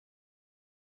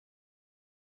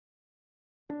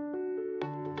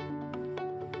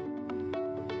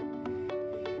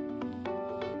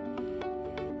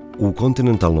U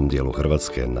kontinentalnom dijelu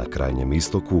Hrvatske, na krajnjem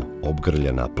istoku,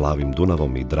 obgrljena plavim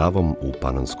Dunavom i Dravom u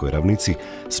Panonskoj ravnici,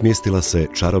 smjestila se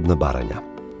čarobna Baranja.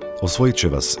 Osvojit će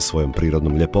vas svojom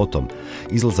prirodnom ljepotom,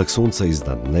 izlazak sunca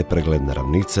iznad nepregledne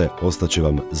ravnice ostaće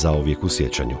vam zauvijek u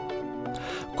sjećanju.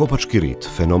 Kopački rit,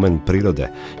 fenomen prirode,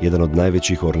 jedan od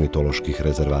najvećih ornitoloških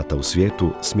rezervata u svijetu,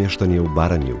 smješten je u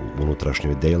Baranji u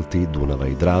unutrašnjoj delti Dunava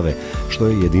i Drave, što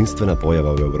je jedinstvena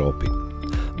pojava u Europi.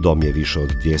 Dom je više od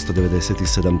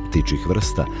 297 ptičjih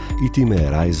vrsta i time je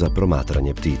raj za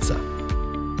promatranje ptica.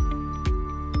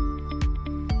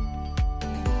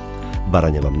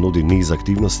 Baranja vam nudi niz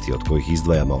aktivnosti od kojih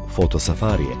izdvajamo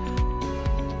fotosafarije,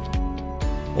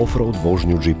 off-road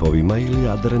vožnju džipovima ili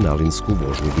adrenalinsku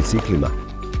vožnju biciklima,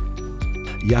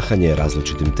 jahanje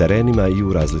različitim terenima i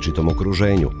u različitom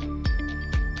okruženju,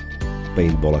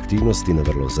 paintball aktivnosti na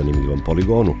vrlo zanimljivom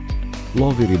poligonu,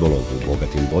 lov i ribolov u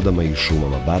bogatim vodama i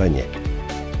šumama Baranje,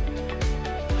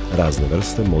 razne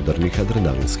vrste modernih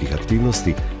adrenalinskih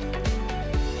aktivnosti,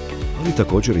 ali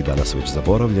također i danas već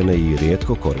zaboravljene i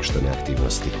rijetko korištene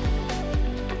aktivnosti.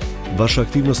 Vaša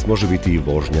aktivnost može biti i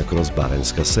vožnja kroz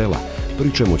baranjska sela,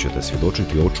 pri čemu ćete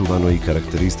svjedočiti očuvanoj i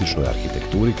karakterističnoj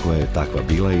arhitekturi koja je takva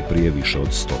bila i prije više od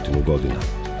 100 godina.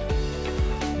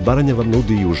 Baranja vam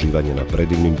nudi i uživanje na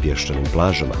predivnim pješčanim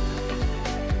plažama,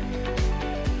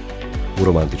 u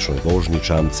romantičnoj vožnji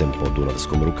čamcem po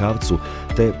dunavskom rukavcu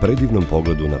te predivnom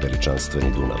pogledu na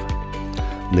veličanstveni Dunav.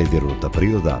 Nedirnuta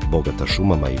priroda, bogata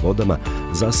šumama i vodama,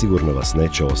 zasigurno vas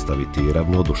neće ostaviti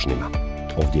ravnodušnima.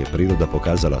 Ovdje je priroda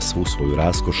pokazala svu svoju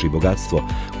raskoš i bogatstvo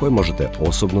koje možete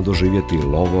osobno doživjeti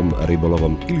lovom,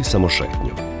 ribolovom ili samo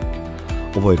šetnjom.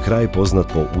 Ovo je kraj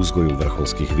poznat po uzgoju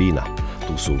vrhunskih vina.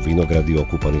 Tu su vinogradi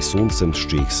okupani suncem s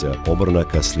čijih se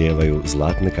obronaka slijevaju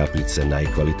zlatne kapljice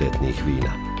najkvalitetnijih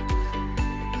vina.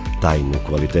 Tajnu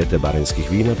kvalitete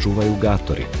baranjskih vina čuvaju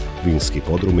gatori, vinski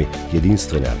podrumi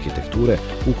jedinstvene arhitekture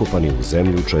ukopani u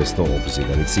zemlju često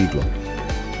obzidani ciglom.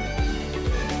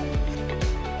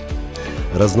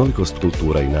 Raznolikost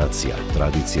kultura i nacija,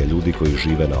 tradicija ljudi koji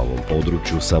žive na ovom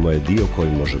području samo je dio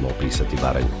kojim možemo opisati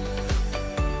Baranju.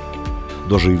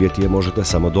 Doživjeti je možete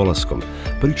samo dolaskom,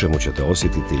 pri čemu ćete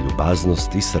osjetiti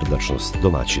ljubaznost i srdačnost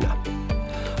domaćina.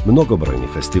 Mnogobrojni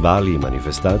festivali i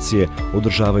manifestacije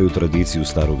održavaju tradiciju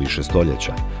staru više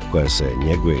stoljeća, koja se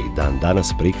njeguje i dan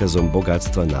danas prikazom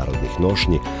bogatstva narodnih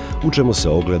nošnji, u čemu se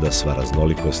ogleda sva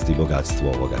raznolikost i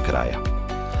bogatstvo ovoga kraja.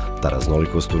 Ta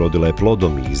raznolikost urodila je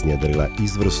plodom i iznjedrila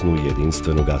izvrsnu i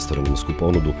jedinstvenu gastronomsku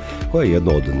ponudu, koja je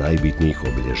jedno od najbitnijih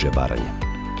obilježja Baranje.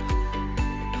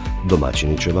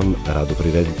 Domaćini će vam rado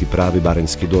prirediti pravi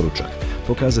baranjski doručak,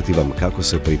 pokazati vam kako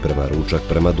se priprema ručak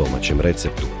prema domaćem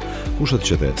receptu. Kušat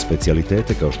ćete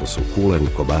specijalitete kao što su kulen,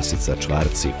 kobasica,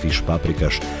 čvarci, fiš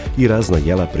paprikaš i razna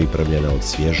jela pripremljena od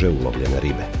svježe ulovljene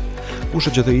ribe.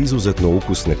 Kušat ćete izuzetno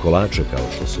ukusne kolače kao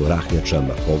što su rahnjača,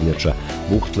 markovnjača,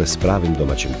 buhtle s pravim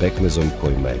domaćim pekmezom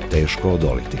kojima je teško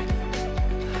odoliti.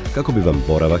 Kako bi vam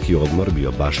boravak i odmor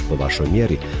bio baš po vašoj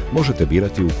mjeri, možete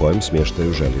birati u kojem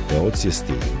smještaju želite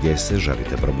odsjesti i gdje se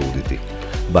želite probuditi.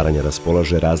 Baranja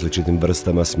raspolaže različitim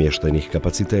vrstama smještajnih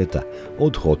kapaciteta,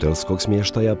 od hotelskog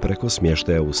smještaja preko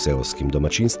smještaja u seoskim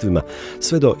domaćinstvima,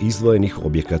 sve do izdvojenih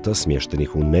objekata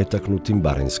smještenih u netaknutim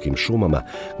baranjskim šumama,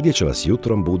 gdje će vas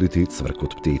jutrom buditi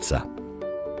cvrkut ptica.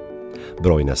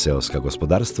 Brojna seoska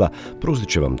gospodarstva pružit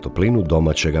će vam toplinu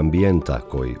domaćeg ambijenta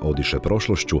koji odiše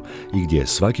prošlošću i gdje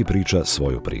svaki priča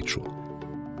svoju priču.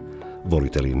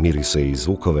 Volite li mirise i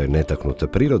zvukove netaknute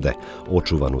prirode,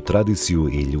 očuvanu tradiciju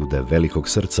i ljude velikog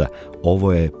srca,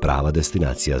 ovo je prava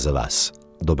destinacija za vas.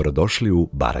 Dobrodošli u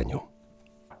Baranju.